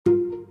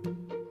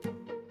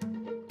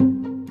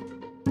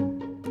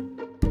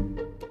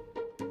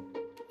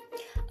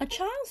A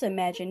child's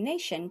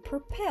imagination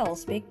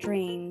propels big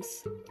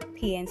dreams.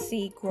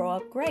 PNC Grow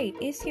Up Great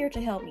is here to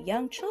help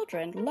young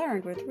children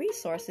learn with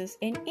resources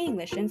in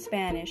English and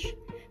Spanish,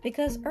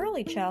 because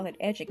early childhood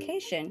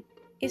education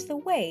is the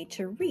way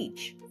to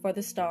reach for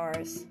the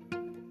stars.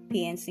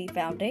 PNC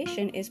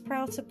Foundation is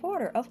proud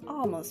supporter of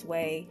Alma's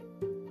Way.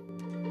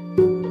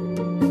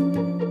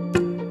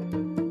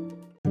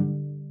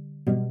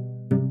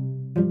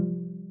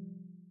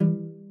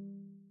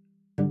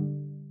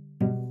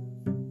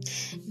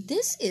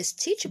 This is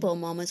Teachable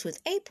Moments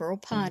with April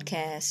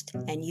podcast,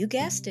 and you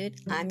guessed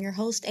it, I'm your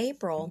host,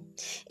 April.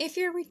 If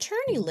you're a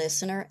returning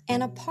listener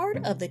and a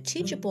part of the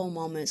Teachable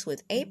Moments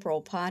with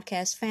April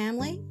podcast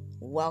family,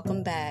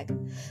 welcome back.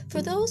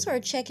 For those who are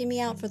checking me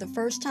out for the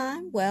first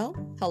time, well,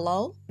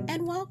 hello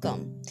and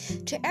welcome.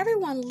 To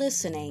everyone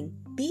listening,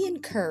 be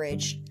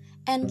encouraged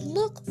and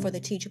look for the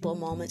teachable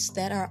moments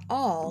that are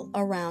all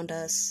around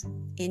us.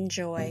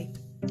 Enjoy.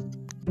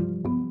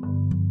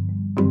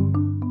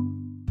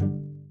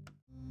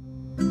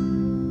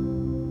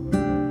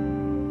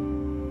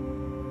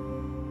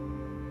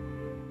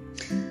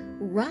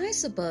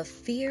 Rise Above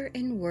Fear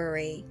and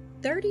Worry,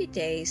 30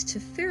 Days to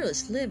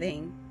Fearless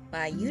Living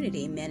by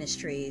Unity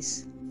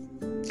Ministries.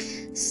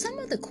 Some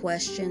of the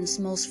questions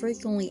most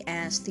frequently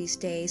asked these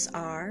days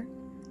are,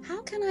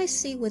 how can I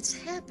see what's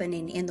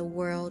happening in the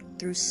world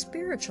through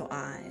spiritual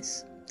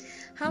eyes?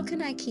 How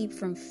can I keep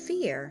from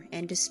fear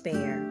and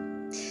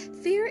despair?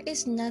 Fear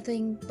is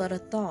nothing but a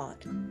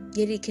thought,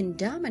 yet it can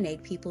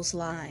dominate people's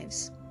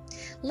lives.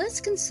 Let's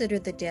consider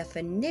the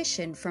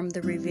definition from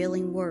the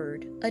Revealing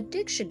Word, a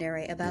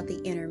dictionary about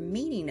the inner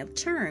meaning of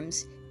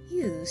terms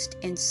used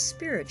in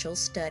spiritual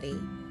study.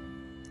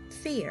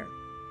 Fear.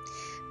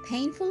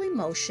 Painful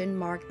emotion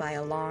marked by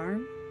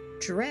alarm,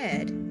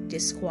 dread,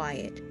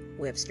 disquiet.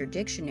 Webster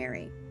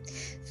Dictionary.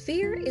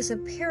 Fear is a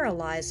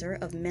paralyzer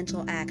of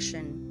mental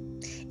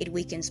action. It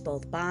weakens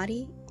both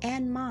body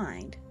and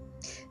mind.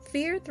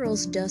 Fear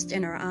throws dust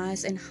in our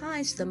eyes and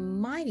hides the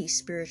mighty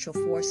spiritual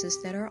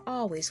forces that are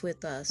always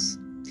with us.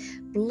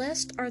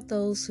 Blessed are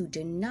those who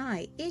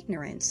deny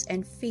ignorance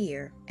and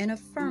fear and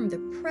affirm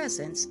the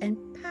presence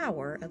and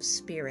power of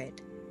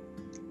Spirit.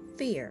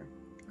 Fear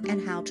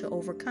and how to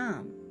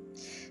overcome.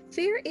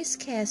 Fear is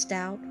cast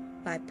out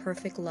by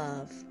perfect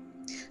love.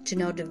 To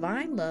know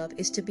divine love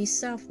is to be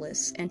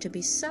selfless, and to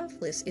be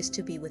selfless is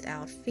to be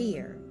without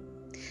fear.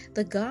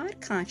 The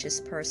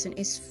God-conscious person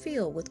is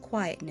filled with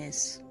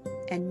quietness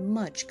and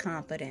much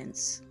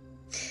confidence.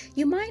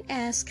 You might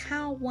ask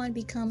how one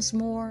becomes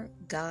more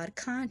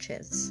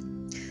God-conscious.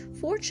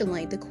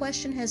 Fortunately, the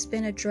question has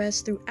been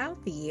addressed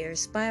throughout the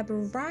years by a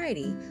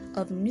variety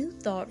of New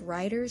Thought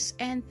writers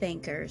and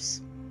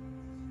thinkers.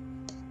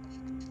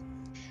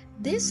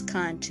 This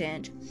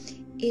content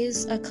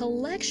is a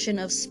collection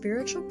of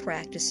spiritual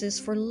practices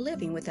for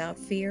living without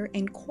fear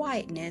and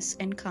quietness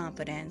and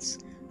confidence,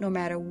 no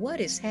matter what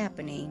is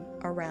happening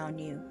around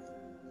you.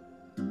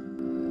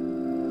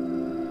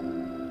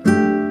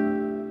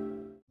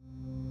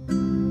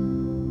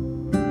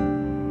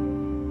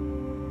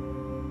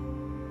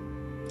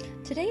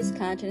 Today's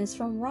content is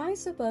from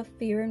Rise Above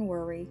Fear and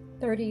Worry,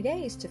 30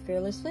 Days to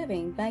Fearless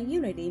Living by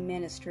Unity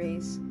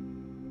Ministries.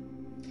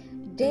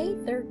 Day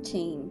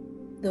 13.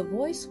 The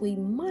Voice We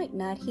Might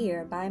Not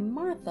Hear by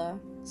Martha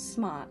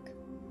Smock.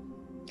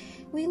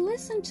 We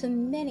listen to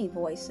many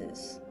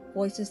voices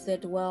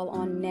that dwell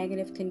on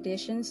negative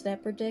conditions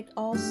that predict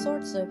all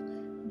sorts of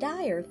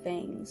dire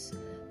things,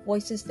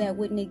 voices that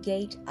would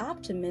negate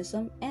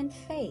optimism and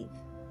faith.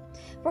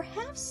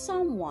 Perhaps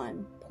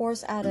someone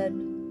pours out a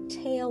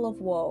tale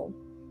of woe.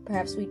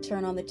 Perhaps we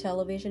turn on the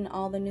television,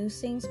 all the news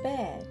seems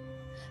bad.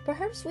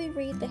 Perhaps we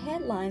read the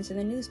headlines in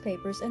the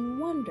newspapers and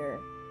wonder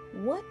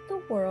what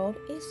the world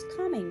is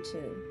coming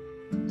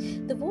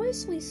to. The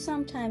voice we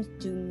sometimes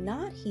do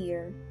not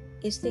hear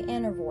is the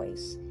inner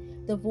voice,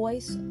 the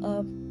voice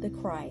of the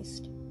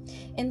Christ.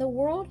 In the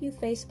world you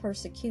face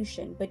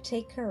persecution, but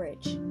take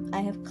courage.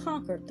 I have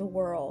conquered the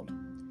world.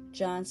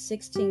 John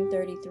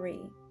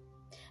 16:33.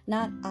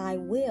 Not I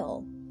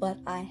will, but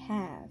I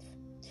have.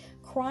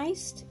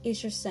 Christ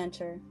is your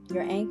center,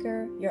 your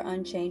anchor, your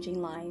unchanging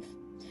life.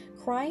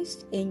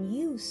 Christ in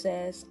you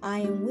says, I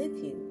am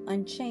with you,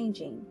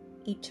 unchanging,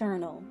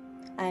 eternal.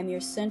 I am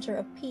your center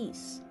of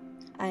peace.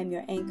 I am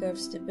your anchor of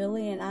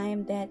stability, and I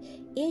am that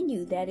in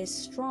you that is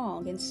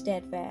strong and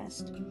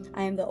steadfast.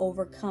 I am the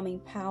overcoming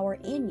power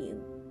in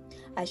you.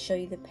 I show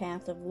you the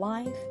path of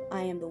life.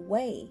 I am the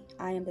way.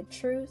 I am the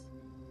truth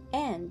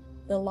and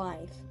the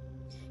life.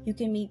 You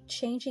can meet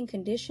changing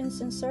conditions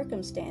and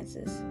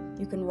circumstances.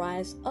 You can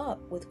rise up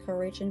with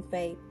courage and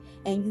faith,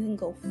 and you can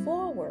go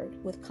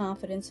forward with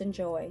confidence and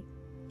joy.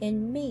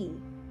 In me,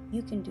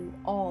 you can do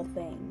all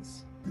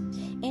things.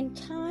 In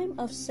time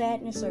of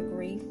sadness or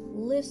grief,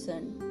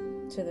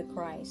 listen to the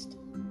Christ.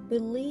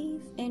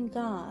 Believe in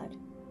God.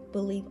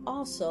 Believe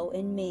also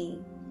in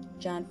me.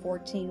 John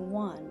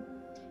 14:1.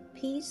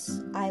 Peace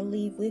I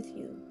leave with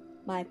you.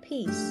 My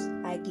peace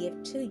I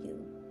give to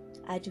you.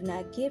 I do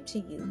not give to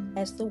you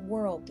as the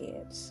world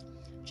gives.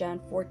 John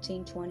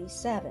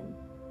 14:27.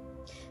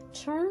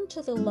 Turn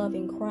to the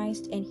loving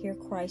Christ and hear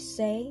Christ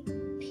say,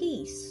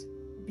 "Peace,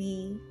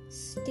 be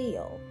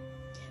still,"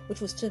 which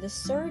was to the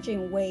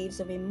surging waves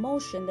of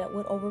emotion that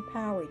would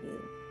overpower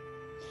you.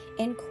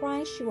 In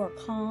Christ you are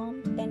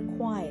calmed and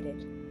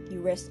quieted.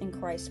 You rest in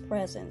Christ's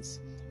presence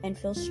and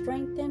feel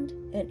strengthened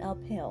and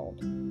upheld.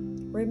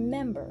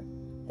 Remember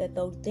that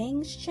though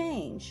things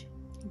change,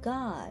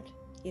 God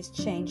is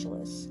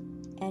changeless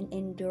and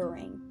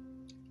enduring.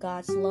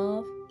 God's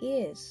love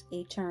is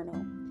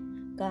eternal.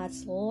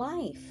 God's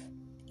life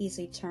is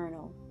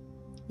eternal.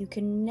 You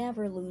can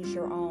never lose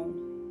your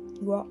own.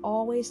 You are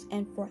always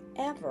and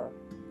forever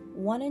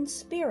one in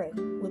spirit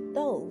with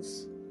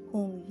those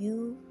whom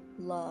you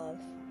love.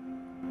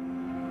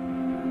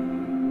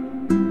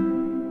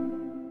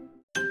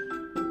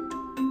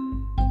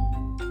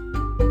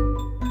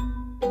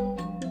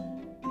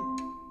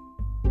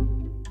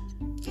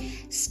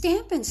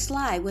 Stamp and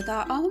slide with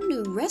our own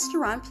new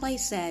restaurant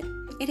playset.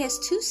 It has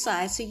two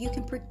sides so you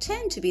can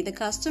pretend to be the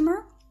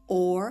customer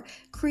or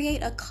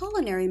create a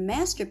culinary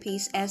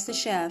masterpiece as the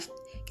chef.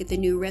 Get the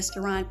new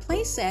restaurant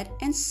playset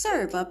and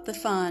serve up the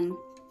fun.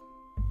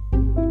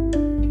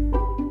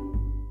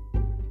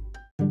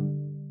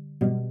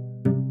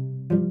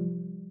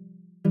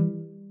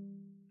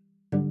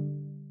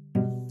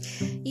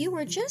 You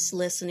were just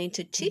listening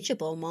to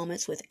Teachable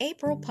Moments with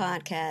April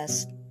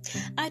podcast.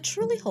 I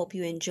truly hope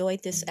you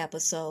enjoyed this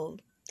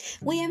episode.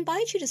 We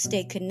invite you to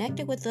stay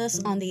connected with us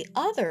on the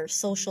other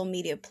social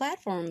media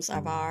platforms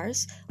of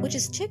ours, which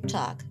is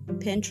TikTok,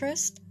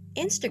 Pinterest,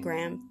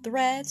 Instagram,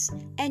 Threads,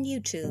 and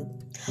YouTube.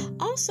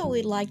 Also,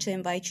 we'd like to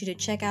invite you to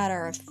check out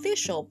our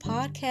official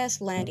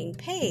podcast landing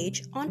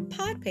page on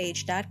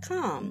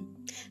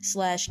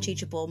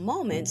podpage.com/teachable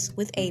moments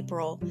with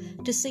April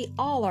to see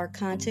all our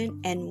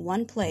content in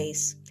one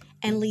place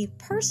and leave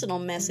personal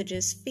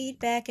messages,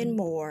 feedback, and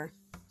more.